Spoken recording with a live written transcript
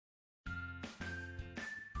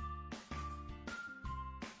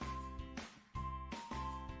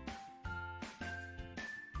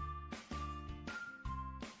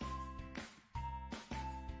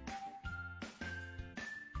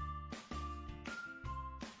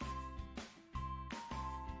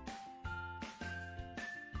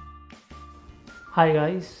Hi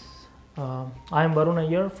guys, I am Varun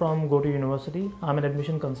Iyer from Go to University. I'm an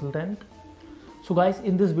admission consultant. So guys,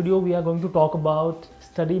 in this video we are going to talk about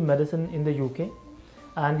study medicine in the UK,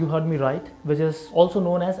 and you heard me right, which is also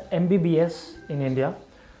known as MBBS in India.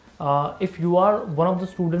 If you are one of the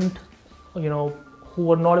student,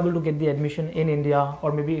 who are not able to get the admission in India,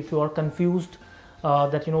 or maybe if you are confused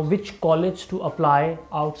that which college to apply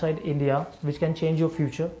outside India, which can change your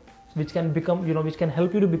future, which can become which can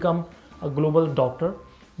help you to become a global doctor,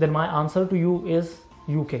 then my answer to you is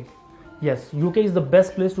UK. Yes, UK is the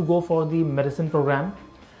best place to go for the medicine program,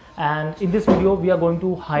 and in this video we are going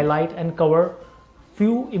to highlight and cover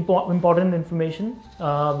few important information,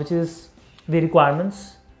 which is the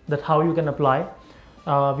requirements, that how you can apply.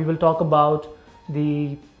 We will talk about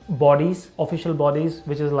the bodies, official bodies,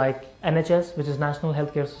 which is like NHS, which is National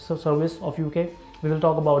Healthcare Service of UK. We will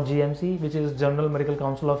talk about GMC, which is General Medical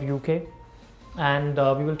Council of UK, and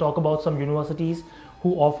we will talk about some universities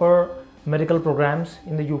who offer medical programs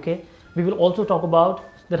in the UK. We will also talk about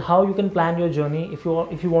that how you can plan your journey if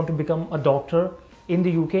you want to become a doctor in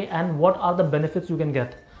the UK, and what are the benefits you can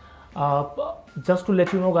get. Just to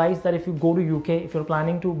let you know guys, that if you go to UK, if you're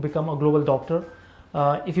planning to become a global doctor,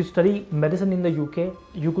 if you study medicine in the UK,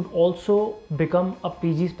 you could also become a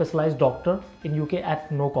PG specialized doctor in UK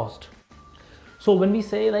at no cost. So when we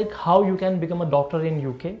say like how you can become a doctor in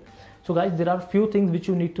UK, so guys, there are few things which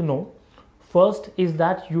you need to know. First is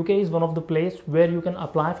that UK is one of the place where you can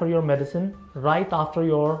apply for your medicine right after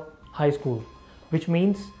your high school, which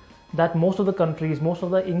means that most of the countries, most of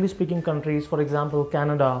the English speaking countries, for example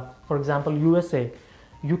Canada, for example USA,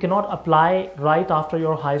 you cannot apply right after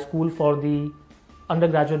your high school for the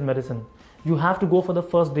undergraduate medicine. You have to go for the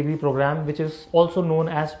first degree program, which is also known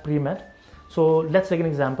as pre-med. So let's take an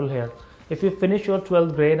example here. If you finish your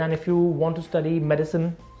 12th grade and if you want to study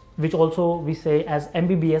medicine, which also we say as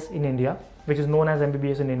MBBS in India, which is known as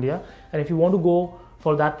MBBS in India, and if you want to go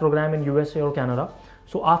for that program in USA or Canada,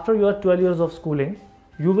 so after your 12 years of schooling,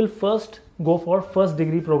 you will first go for first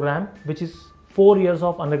degree program, which is 4 years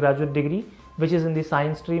of undergraduate degree, which is in the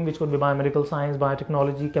science stream, which could be biomedical science,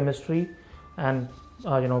 biotechnology, chemistry, and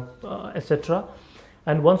etc.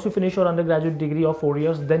 And once you finish your undergraduate degree of 4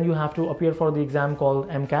 years, then you have to appear for the exam called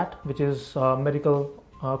MCAT, which is medical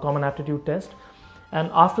common aptitude test. And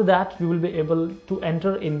after that you will be able to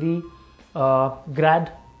enter in the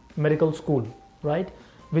grad medical school, right,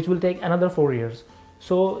 which will take another 4 years.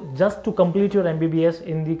 So just to complete your MBBS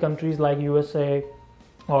in the countries like USA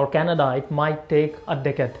or Canada, it might take a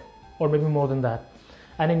decade or maybe more than that.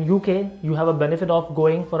 And in UK you have a benefit of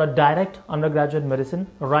going for a direct undergraduate medicine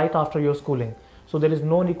right after your schooling. So there is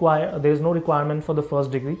no requirement for the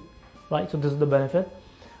first degree, right? So this is the benefit.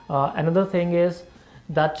 Another thing is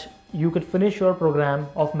that you could finish your program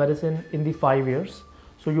of medicine in the 5 years.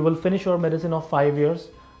 So you will finish your medicine of 5 years,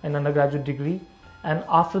 an undergraduate degree, and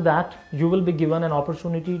after that you will be given an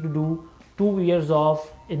opportunity to do 2 years of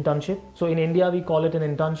internship. So in India we call it an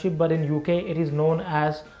internship, but in UK it is known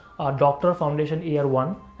as Doctor Foundation Year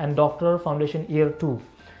 1 and Doctor Foundation Year 2.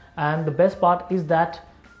 And the best part is that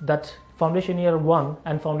Foundation Year 1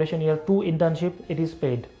 and Foundation Year 2 internship, it is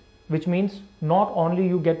paid, which means not only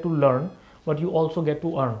you get to learn, but you also get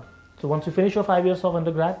to earn. So once you finish your 5 years of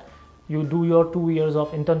undergrad, you do your 2 years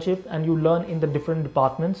of internship and you learn in the different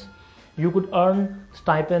departments. You could earn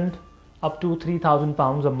stipend up to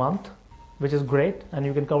 £3,000 a month, which is great, and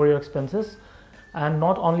you can cover your expenses. And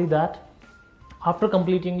not only that, after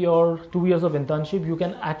completing your 2 years of internship, you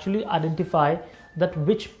can actually identify that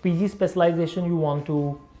which PG specialization you want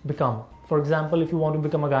to become. For example, if you want to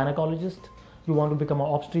become a gynecologist, you want to become an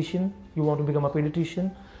obstetrician, you want to become a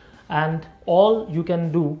pediatrician, and all you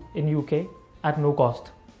can do in UK at no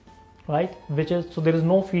cost, right? So there is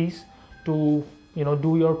no fees to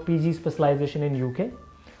do your PG specialization in UK,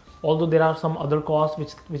 although there are some other costs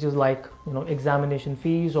which is like examination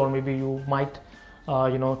fees, or maybe you might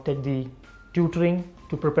take the tutoring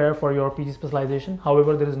to prepare for your PG specialization.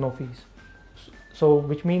 However, there is no fees, so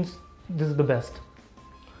which means this is the best.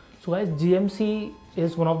 So guys, GMC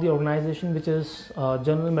is one of the organization which is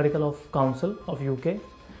General Medical Council of UK.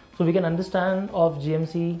 So we can understand of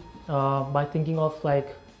GMC by thinking of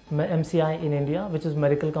like MCI in India, which is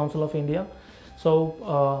Medical Council of India.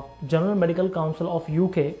 So General Medical Council of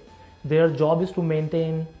UK, their job is to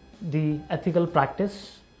maintain the ethical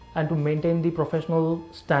practice and to maintain the professional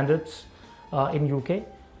standards in UK,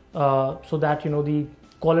 so that the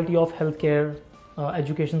quality of healthcare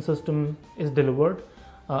education system is delivered,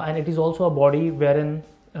 and it is also a body wherein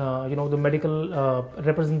the medical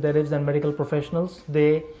representatives and medical professionals,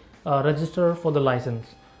 they register for the license.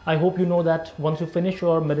 I hope you know that once you finish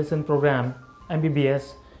your medicine program,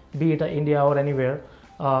 MBBS, be it India or anywhere,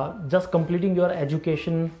 just completing your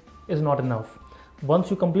education is not enough. Once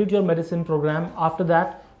you complete your medicine program, after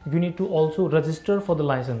that you need to also register for the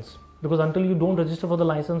license, because until you don't register for the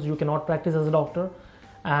license you cannot practice as a doctor,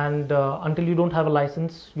 and until you don't have a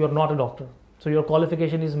license you are not a doctor. So your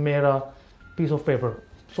qualification is mere a piece of paper.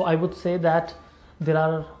 So I would say that there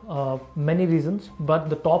are many reasons, but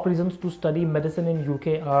the top reasons to study medicine in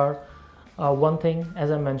UK are one thing,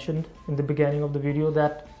 as I mentioned in the beginning of the video,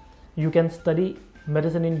 that you can study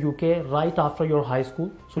medicine in UK right after your high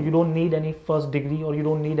school. So you don't need any first degree, or you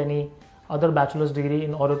don't need any other bachelor's degree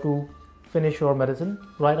in order to finish your medicine.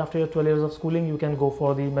 Right after your 12 years of schooling, you can go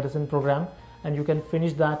for the medicine program and you can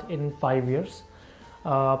finish that in 5 years.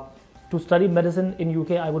 To study medicine in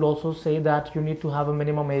UK, I would also say that you need to have a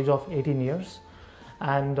minimum age of 18 years.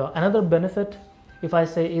 And another benefit, if I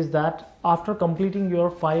say, is that after completing your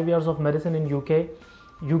 5 years of medicine in UK,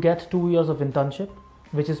 you get 2 years of internship,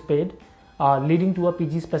 which is paid, leading to a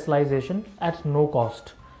PG specialization at no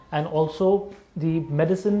cost. And also the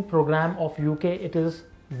medicine program of UK, it is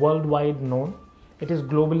worldwide known, it is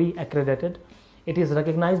globally accredited, it is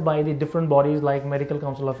recognized by the different bodies like Medical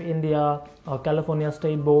Council of India, California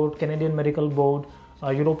State Board, Canadian Medical Board,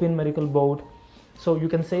 European Medical Board. So you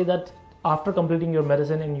can say that after completing your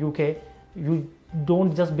medicine in UK, you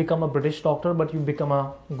don't just become a British doctor, but you become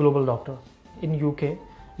a global doctor. In UK,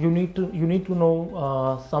 you need to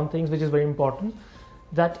know some things which is very important,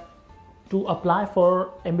 that to apply for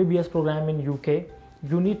MBBS program in UK,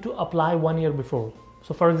 you need to apply 1 year before.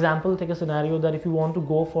 So for example, take a scenario that if you want to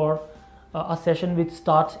go for a session which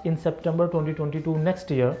starts in September 2022 next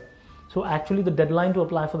year, so actually the deadline to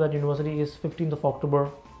apply for that university is 15th of October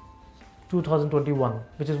 2021,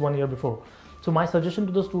 which is 1 year before. So my suggestion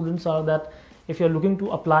to the students are that if you're looking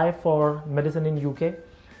to apply for medicine in UK,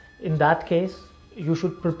 in that case you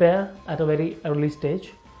should prepare at a very early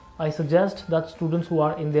stage. I suggest that students who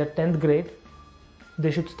are in their 10th grade,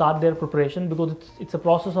 they should start their preparation, because it's a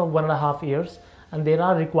process of 1.5 years, and there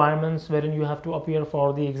are requirements wherein you have to appear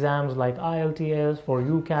for the exams like IELTS, for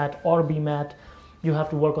UCAT or BMAT. You have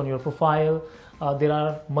to work on your profile. There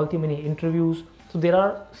are many interviews. So there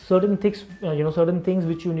are certain things, certain things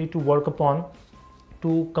which you need to work upon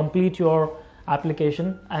to complete your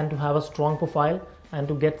application and to have a strong profile and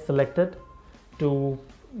to get selected to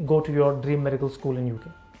go to your dream medical school in UK.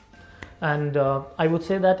 And I would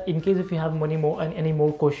say that in case if you have any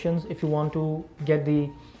more questions, if you want to get the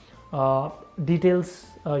details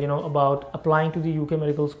about applying to the UK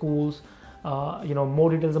medical schools, more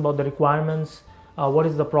details about the requirements, what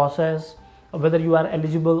is the process, whether you are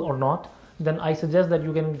eligible or not, then I suggest that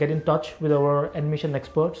you can get in touch with our admission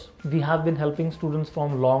experts. We have been helping students for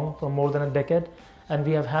more than a decade, and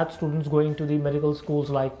we have had students going to the medical schools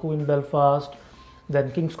like Queen Belfast,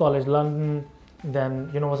 then King's College London, then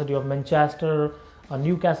University of Manchester,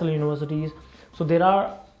 Newcastle universities. So there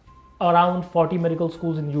are around 40 medical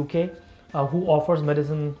schools in UK who offers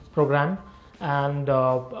medicine program, and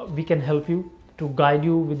we can help you to guide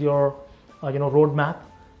you with your roadmap.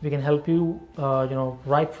 We can help you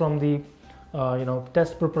right from the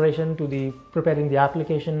test preparation to the preparing the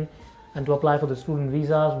application and to apply for the student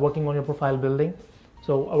visas, working on your profile building.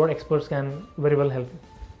 So our experts can very well help you.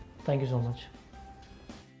 Thank you so much.